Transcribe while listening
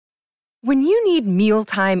When you need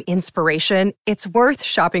mealtime inspiration, it's worth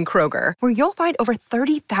shopping Kroger, where you'll find over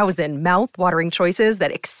 30,000 mouth-watering choices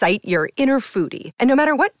that excite your inner foodie. And no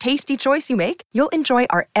matter what tasty choice you make, you'll enjoy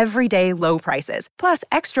our everyday low prices, plus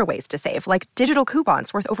extra ways to save, like digital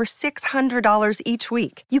coupons worth over $600 each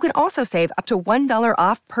week. You can also save up to $1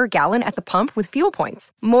 off per gallon at the pump with fuel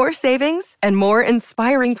points. More savings and more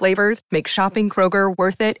inspiring flavors make shopping Kroger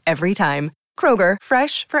worth it every time. Kroger,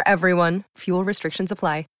 fresh for everyone. Fuel restrictions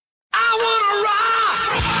apply. I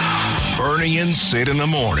wanna rock! Bernie and Sid in the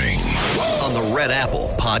morning on the Red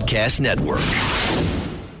Apple Podcast Network.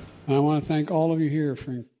 And I want to thank all of you here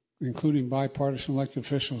for including bipartisan elected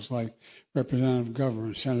officials like Representative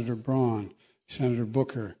Governor, Senator Braun, Senator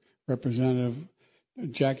Booker, Representative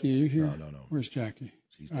Jackie. Are you here? No. Where's Jackie?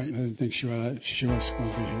 I didn't think she was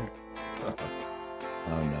supposed to be here.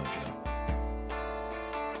 Oh, no, Joe.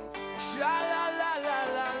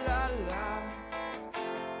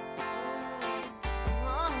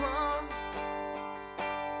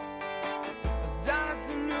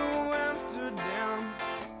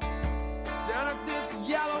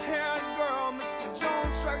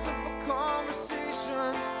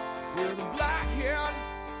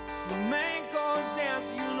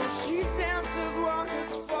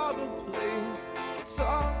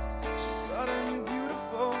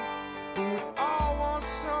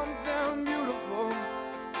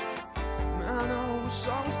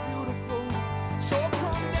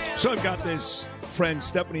 So I've got this friend,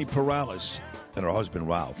 Stephanie Perales, and her husband,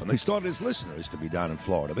 Ralph, and they started as listeners to be down in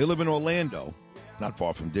Florida. They live in Orlando, not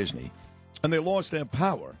far from Disney, and they lost their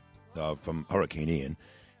power from Hurricane Ian.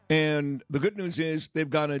 And the good news is they've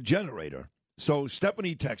got a generator. So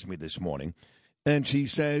Stephanie texted me this morning, and she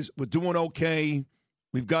says, we're doing okay.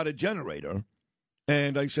 We've got a generator.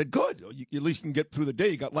 And I said, good. You at least can get through the day.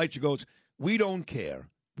 You got lights. She goes, we don't care.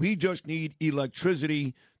 We just need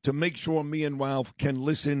electricity to make sure me and Ralph can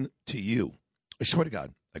listen to you. I swear to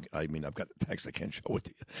God. I mean, I've got the text. I can't show it to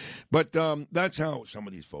you. But that's how some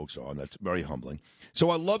of these folks are, and that's very humbling. So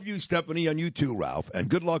I love you, Stephanie, and you too, Ralph, and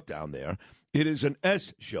good luck down there. It is an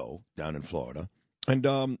S show down in Florida.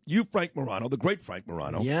 And you, Frank Morano, the great Frank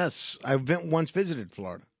Morano. Yes. I once visited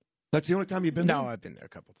Florida. That's the only time you've been there? No, I've been there a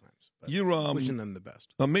couple times. You're wishing them the best.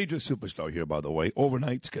 A major superstar here, by the way.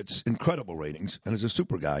 Overnights gets incredible ratings, and is a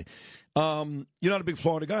super guy. You're not a big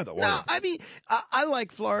Florida guy, though, are you? No, I mean, I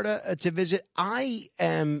like Florida to visit. I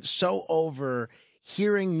am so over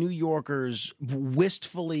hearing New Yorkers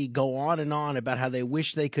wistfully go on and on about how they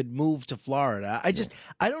wish they could move to Florida.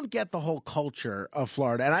 I don't get the whole culture of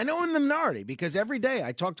Florida. And I know I'm in the minority because every day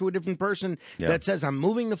I talk to a different person that says I'm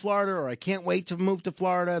moving to Florida or I can't wait to move to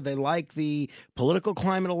Florida. They like the political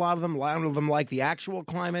climate, a lot of them like the actual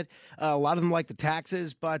climate. A lot of them like the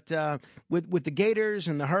taxes. But with the Gators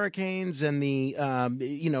and the hurricanes and the,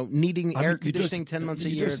 needing air conditioning 10 months a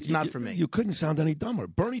year, it's not for me. You couldn't sound any dumber.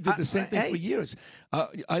 Bernie did the same thing for years.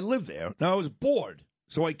 I lived there. Now, I was bored,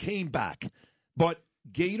 so I came back. But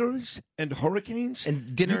Gators and hurricanes.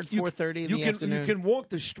 And dinner at 4:30 in the afternoon. You can walk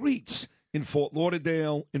the streets in Fort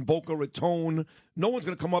Lauderdale, in Boca Raton. No one's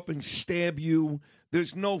going to come up and stab you.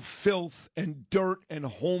 There's no filth and dirt and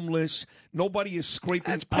homeless. Nobody is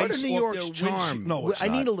scraping That's part ice of New off York's their windshield. charm. No, it's I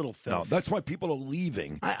not. need a little filth. No, that's why people are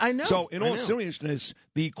leaving. I know. So, in all seriousness,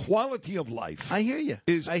 the quality of life I hear you.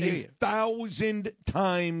 is I hear you. 1,000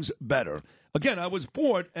 times better. Again, I was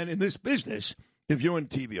bored, and in this business, if you're in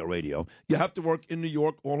TV or radio, you have to work in New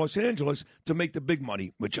York or Los Angeles to make the big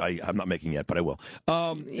money, which I'm not making yet, but I will.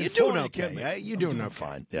 You're doing okay. You're doing okay.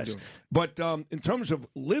 Fine, yes. But in terms of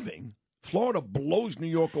living, Florida blows New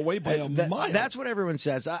York away by a mile. That's what everyone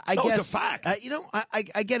says. I no, guess it's a fact.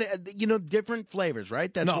 I get it. Different flavors,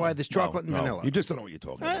 right? That's why there's chocolate and vanilla. You just don't know what you're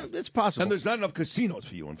talking about. It's possible. And there's not enough casinos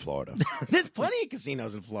for you in Florida. There's plenty of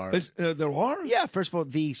casinos in Florida. There are? Yeah. First of all,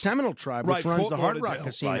 the Seminole Tribe, which runs the Hard Rock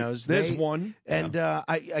casinos. Right. There's one. And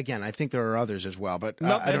I think there are others as well, but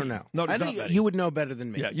I don't know. No, I think you would know better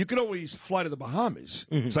than me. Yeah, you can always fly to the Bahamas.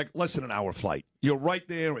 Mm-hmm. It's like less than an hour flight. You're right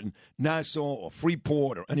there in Nassau or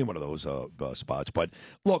Freeport or any one of those spots. But,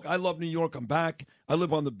 look, I love New York. I'm back. I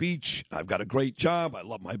live on the beach. I've got a great job. I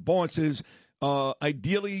love my bosses.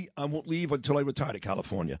 Ideally, I won't leave until I retire to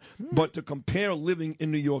California. But to compare living in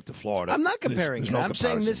New York to Florida. I'm not comparing there's it. no I'm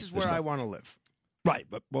saying comparison. this is where I want to live. Right,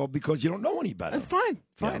 but because you don't know any better. That's fine.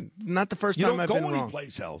 Yeah. Not the first time I've been wrong. You don't go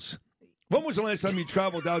anyplace else. When was the last time you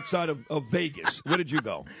traveled outside of Vegas? Where did you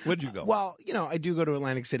go? Well, I do go to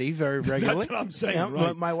Atlantic City very regularly. That's what I'm saying.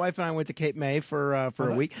 Right. My wife and I went to Cape May for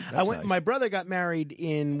a week. Nice. My brother got married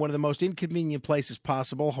in one of the most inconvenient places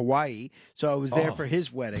possible, Hawaii. So I was there for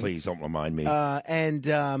his wedding. Please don't remind me.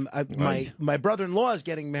 My brother-in-law is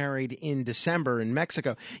getting married in December in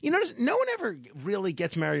Mexico. You notice no one ever really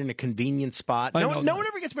gets married in a convenient spot. No one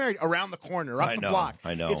ever gets married around the corner, up the block.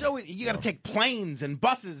 I know. It's always you got to take planes and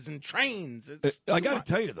buses and trains. I got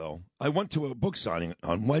to tell you, though, I went to a book signing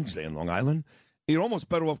on Wednesday in Long Island. You're almost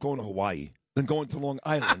better off going to Hawaii than going to Long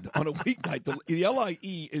Island on a weeknight. The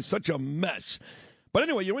LIE is such a mess. But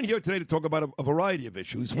anyway, you're in here today to talk about a variety of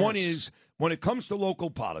issues. Yes. One is, when it comes to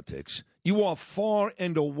local politics, you are far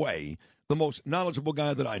and away the most knowledgeable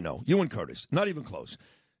guy that I know. You and Curtis, not even close.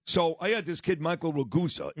 So I had this kid, Michael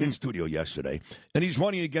Ragusa, in studio yesterday, and he's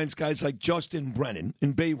running against guys like Justin Brennan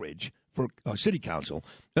in Bay Ridge for city council.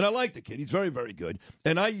 And I like the kid. He's very, very good.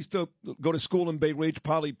 And I used to go to school in Bay Ridge,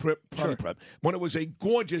 Poly Prep, when it was a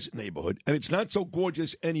gorgeous neighborhood, and it's not so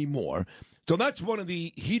gorgeous anymore. So that's one of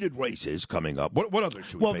the heated races coming up. What other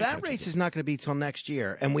should we Well, that race is not going to be till next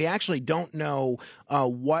year, and we actually don't know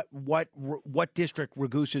what district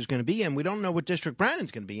Ragusa is going to be in. We don't know what district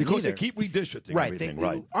Brannan's going to be in because either. they keep redistricting everything,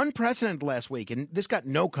 right? Unprecedented last week, and this got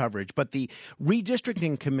no coverage, but the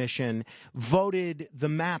redistricting commission voted the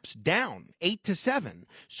maps down 8-7.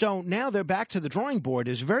 So now they're back to the drawing board.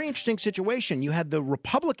 It's a very interesting situation. You had the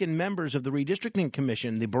Republican members of the redistricting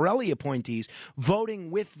commission, the Borelli appointees,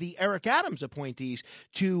 voting with the Eric Adams appointees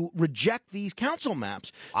to reject these council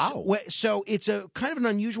maps. Wow. So it's a kind of an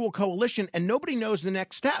unusual coalition, and nobody knows the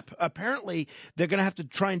next step. Apparently, they're going to have to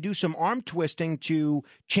try and do some arm twisting to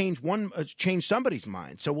change somebody's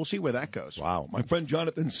mind. So we'll see where that goes. Wow. My friend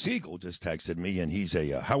Jonathan Siegel just texted me, and he's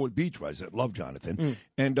a Howard Beach resident. Love Jonathan.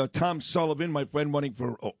 And Tom Sullivan, my friend running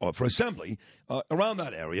for Assembly around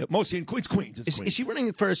that area, mostly in Queens. Is he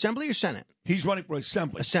running for Assembly or Senate? He's running for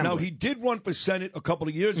Assembly. Now, he did run for Senate a couple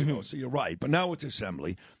of years ago, so you're right. But now it's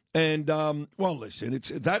Assembly. And, well, listen, it's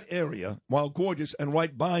that area, while gorgeous and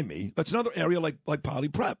right by me, that's another area like Poly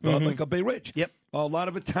Prep, like a Bay Ridge. Yep. A lot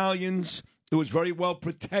of Italians. It was very well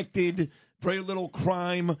protected, very little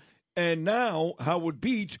crime. And now Howard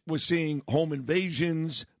Beach, we're seeing home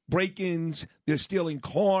invasions, break-ins, they're stealing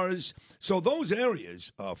cars. So those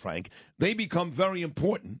areas, Frank, they become very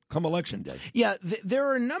important come Election Day. Yeah, there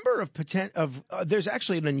are a number of there's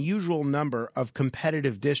actually an unusual number of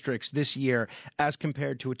competitive districts this year as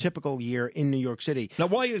compared to a typical year in New York City. Now,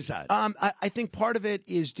 why is that? I think part of it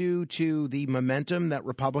is due to the momentum that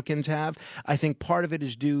Republicans have. I think part of it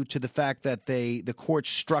is due to the fact that the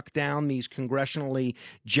courts struck down these congressionally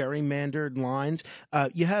gerrymandered lines.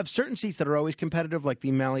 You have certain seats that are always competitive, like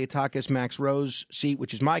the Malliotakis Max Rose seat,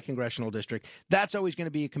 which is my congressional district. That's always going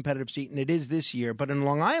to be a competitive seat, and it is this year. But in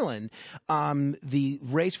Long Island, the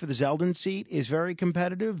race for the Zeldin seat is very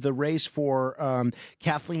competitive. The race for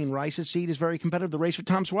Kathleen Rice's seat is very competitive. The race for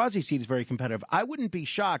Tom Suozzi's seat is very competitive. I wouldn't be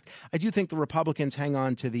shocked. I do think the Republicans hang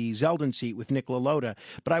on to the Zeldin seat with Nick LaLota,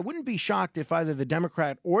 but I wouldn't be shocked if either the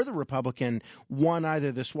Democrat or the Republican won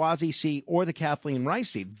either the Suozzi seat or the Kathleen Rice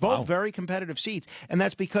seat. Both very competitive seats, and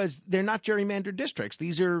that's because they're not gerrymandered districts.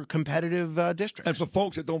 These are competitive districts. And for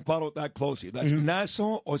folks that don't follow it that closely, that's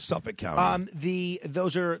Nassau or Suffolk County?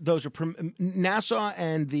 Those are Nassau,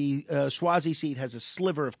 and the Suozzi seat has a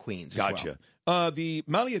sliver of Queens. Gotcha. As well. The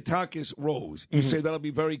Malliotakis Rose, you say that'll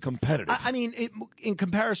be very competitive. I mean, in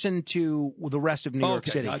comparison to the rest of New York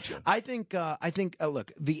City, gotcha. I think,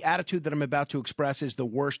 look, the attitude that I'm about to express is the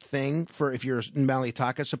worst thing for if you're a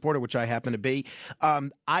Malliotakis supporter, which I happen to be.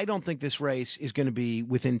 I don't think this race is going to be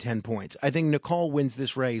within 10 points. I think Nicole wins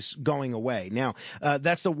this race going away. Now,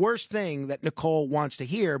 that's the worst thing that Nicole wants to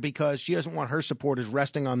hear because she doesn't want her supporters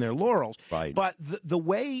resting on their laurels. Right. But the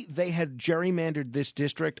way they had gerrymandered this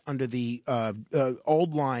district under the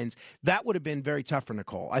old lines, that would have been very tough for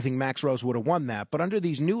Nicole. I think Max Rose would have won that. But under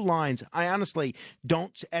these new lines, I honestly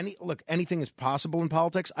don't anything is possible in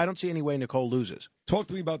politics. I don't see any way Nicole loses. Talk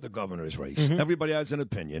to me about the governor's race. Everybody has an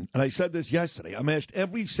opinion. And I said this yesterday. I'm asked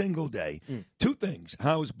every single day two things.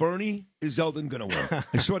 How is Bernie? Is Zeldin going to win?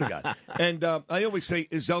 I swear to God. And I always say,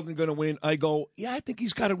 is Zeldin going to win? I go, yeah, I think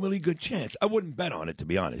he's got a really good chance. I wouldn't bet on it, to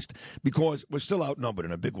be honest, because we're still outnumbered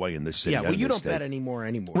in a big way in this city. Yeah, well, you don't state. Bet anymore.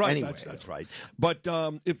 Right, anyway. That's right. But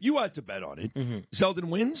if you had to bet on it, Zeldin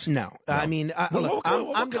wins? No. I mean, look,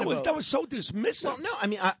 that was so dismissive. Well, no, I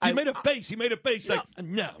mean, He made a face. Like,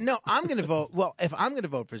 no. No, I'm going to vote. Well, if I'm going to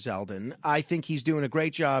vote for Zeldin. I think he's doing a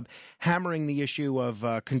great job hammering the issue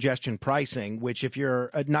of congestion pricing, which if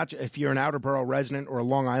you're if you're an outer borough resident or a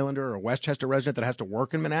Long Islander or a Westchester resident that has to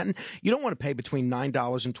work in Manhattan, you don't want to pay between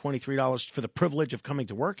 $9 and $23 for the privilege of coming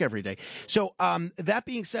to work every day. So that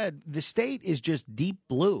being said, the state is just deep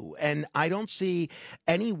blue, and I don't see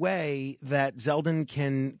any way that Zeldin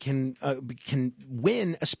can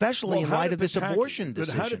win, especially in light of this abortion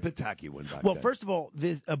decision. How did Pataki win back Well, then? first of all,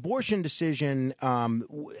 the abortion decision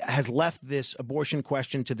has left this abortion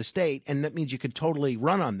question to the state, and that means you could totally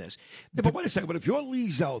run on this. Yeah, but wait a second. But if you're Lee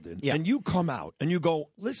Zeldin and you come out and you go,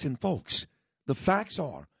 listen, folks, the facts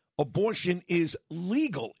are abortion is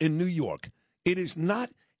legal in New York. It is not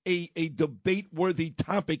a debate-worthy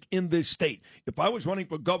topic in this state. If I was running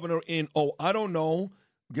for governor in, I don't know,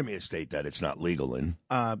 give me a state that it's not legal in.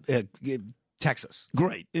 Texas.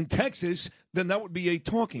 Great. In Texas, then that would be a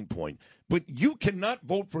talking point. But you cannot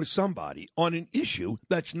vote for somebody on an issue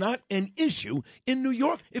that's not an issue in New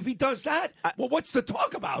York. If he does that, well, what's the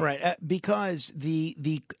talk about? Right, because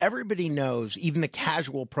the everybody knows, even the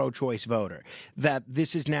casual pro-choice voter, that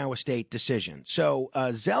this is now a state decision. So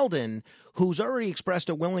Zeldin, who's already expressed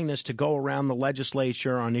a willingness to go around the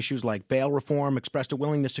legislature on issues like bail reform, expressed a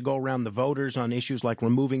willingness to go around the voters on issues like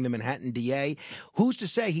removing the Manhattan DA, who's to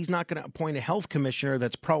say he's not going to appoint a health commissioner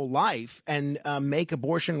that's pro-life and make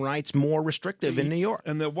abortion rights more restrictive in New York?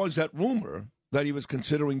 And there was that rumor that he was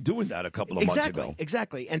considering doing that a couple of months ago.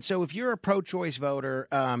 Exactly. And so if you're a pro-choice voter,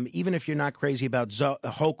 even if you're not crazy about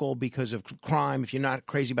Hochul because of crime, if you're not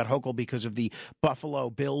crazy about Hochul because of the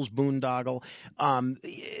Buffalo Bills boondoggle,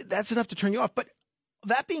 that's enough to turn you off. But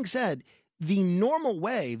that being said, the normal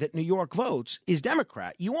way that New York votes is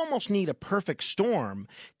Democrat. You almost need a perfect storm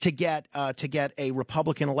to get a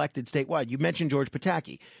Republican elected statewide. You mentioned George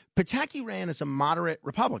Pataki. Pataki ran as a moderate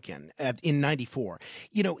Republican in '94.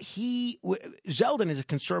 You know, Zeldin is a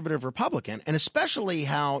conservative Republican, and especially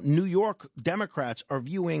how New York Democrats are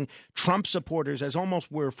viewing Trump supporters as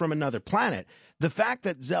almost we're from another planet. The fact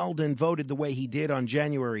that Zeldin voted the way he did on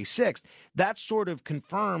January 6th, that sort of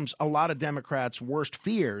confirms a lot of Democrats' worst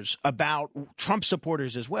fears about Trump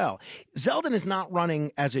supporters as well. Zeldin is not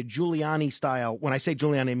running as a Giuliani-style, when I say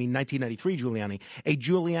Giuliani, I mean 1993 Giuliani, a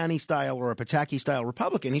Giuliani-style or a Pataki-style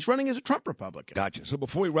Republican. He's running as a Trump Republican. Gotcha. So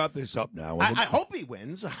before we wrap this up now. I hope he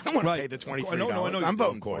wins. I don't want to pay the $23. No, I'm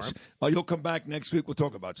voting for him. You'll come back next week. We'll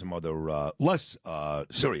talk about some other less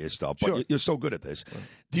serious stuff, but Sure. You're so good at this. Sure.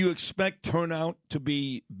 Do you expect turnout to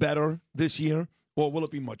be better this year, or will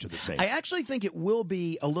it be much of the same? I actually think it will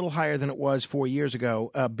be a little higher than it was 4 years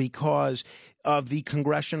ago because of the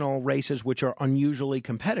congressional races, which are unusually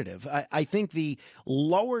competitive. I think the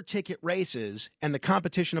lower ticket races and the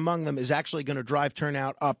competition among them is actually going to drive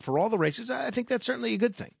turnout up for all the races. I think that's certainly a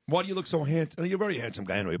good thing. Why do you look so handsome? You're a very handsome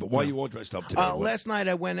guy anyway, but why are you all dressed up today? Last night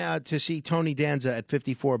I went out to see Tony Danza at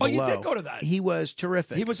 54 Below. Oh, you did go to that? He was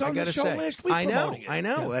terrific. He was on the show last week promoting it. I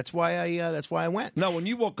know. Yeah. That's why I went. Now, when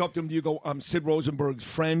you walk up to him, do you go, I'm Sid Rosenberg's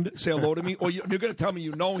friend, say hello to me? Or you're going to tell me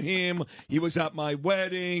you know him, he was at my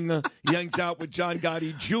wedding, he hangs out with John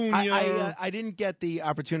Gotti Jr.? I didn't get the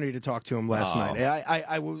opportunity to talk to him last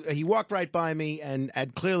night. He walked right by me and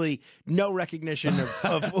had clearly no recognition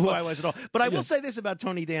of who I was at all. But I will say this about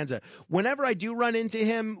Tony Danza. Whenever I do run into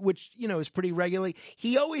him, which, is pretty regularly,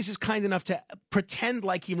 he always is kind enough to pretend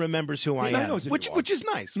like he remembers who I am, which is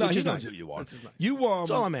nice. No, which he is knows nice. who you are. That's nice.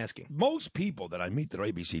 That's all I'm asking. Most people that I meet that are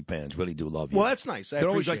ABC fans really do love you. Well, that's nice. I They're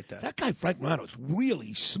always appreciate like, that guy Frank Morano is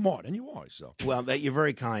really smart, and you are. So well, you're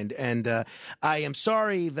very kind, and I am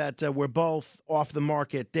sorry that we're both off the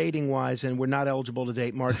market dating-wise, and we're not eligible to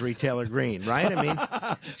date Marjorie Taylor Greene, right? I mean,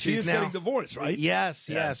 she is getting divorced, right? Yes,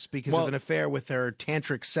 because of an affair with her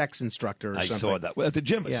tantric sex instructor or something. I saw that. At the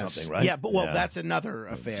gym or something, right? Yeah, but that's another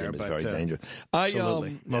affair. But very dangerous.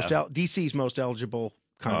 Absolutely. DC's most eligible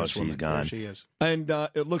congresswoman. She's gone. There she is. And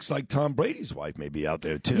it looks like Tom Brady's wife may be out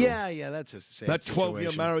there, too. Yeah, that's a sad That 12-year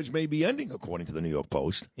situation. marriage may be ending, according to the New York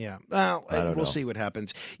Post. Yeah. Well, we'll know. see what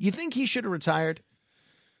happens. You think he should have retired?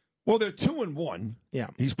 Well, they're 2-1. Yeah.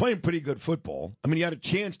 He's playing pretty good football. I mean, he had a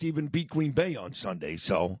chance to even beat Green Bay on Sunday.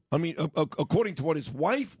 So, I mean, according to what his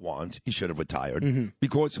wife wants, he should have retired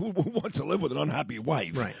because who wants to live with an unhappy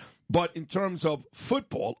wife? Right. But in terms of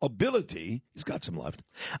football ability, he's got some left.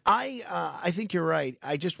 I think you're right.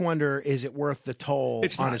 I just wonder, is it worth the toll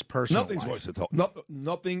on his personal Nothing's life? worth the toll.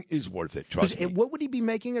 Nothing is worth it, trust me. What would he be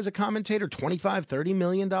making as a commentator? $25, $30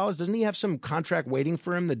 million? Doesn't he have some contract waiting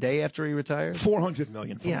for him the day after he retires? $400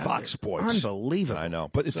 million from Fox Sports. Unbelievable. I know,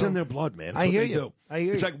 but it's in their blood, man. It's I what hear they you. do. I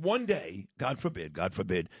hear it's you. like one day, God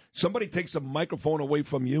forbid, somebody takes a microphone away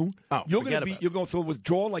from you. You're going to feel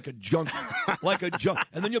withdrawal like a junkie,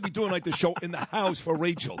 and then you'll be doing doing like the show in the house for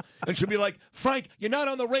Rachel. And she'll be like, Frank, you're not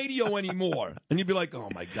on the radio anymore. And you'd be like, oh,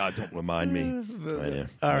 my God, don't remind me.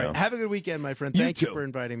 All right. Have a good weekend, my friend. Thank you for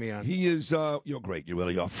inviting me on. He is, you're great. You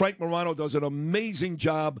really are. Frank Morano does an amazing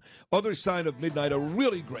job. Other Side of Midnight, a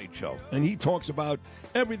really great show. And he talks about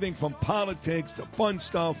everything from politics to fun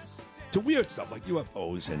stuff to weird stuff like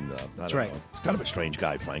UFOs. And that's right. Know. He's kind of a strange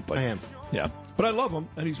guy, Frank. But, I am. Yeah. But I love him,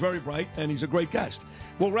 and he's very bright, and he's a great guest.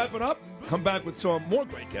 We'll wrap it up. Come back with some more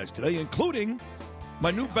great guests today, including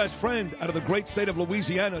my new best friend out of the great state of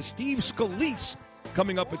Louisiana, Steve Scalise,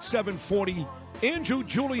 coming up at 7:40. Andrew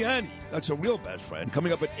Giuliani, that's a real best friend,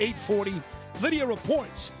 coming up at 8:40. Lydia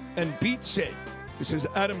Reports and Beat Sid. This is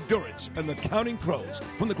Adam Duritz and the Counting Crows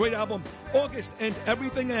from the great album August and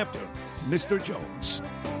Everything After, Mr. Jones.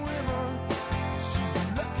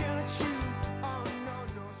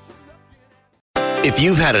 If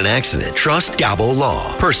you've had an accident, trust Gabo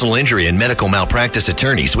Law. Personal injury and medical malpractice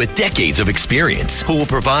attorneys with decades of experience who will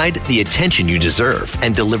provide the attention you deserve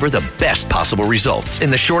and deliver the best possible results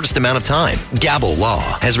in the shortest amount of time. Gabo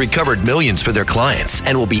Law has recovered millions for their clients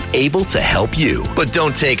and will be able to help you. But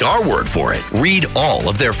don't take our word for it. Read all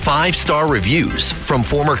of their 5-star reviews from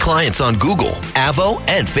former clients on Google, Avo,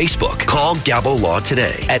 and Facebook. Call Gabo Law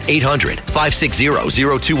today at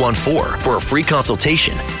 800-560-0214 for a free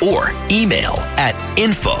consultation or email at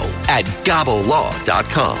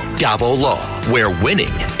info@gabolaw.com. Gabo Law, where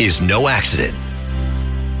winning is no accident.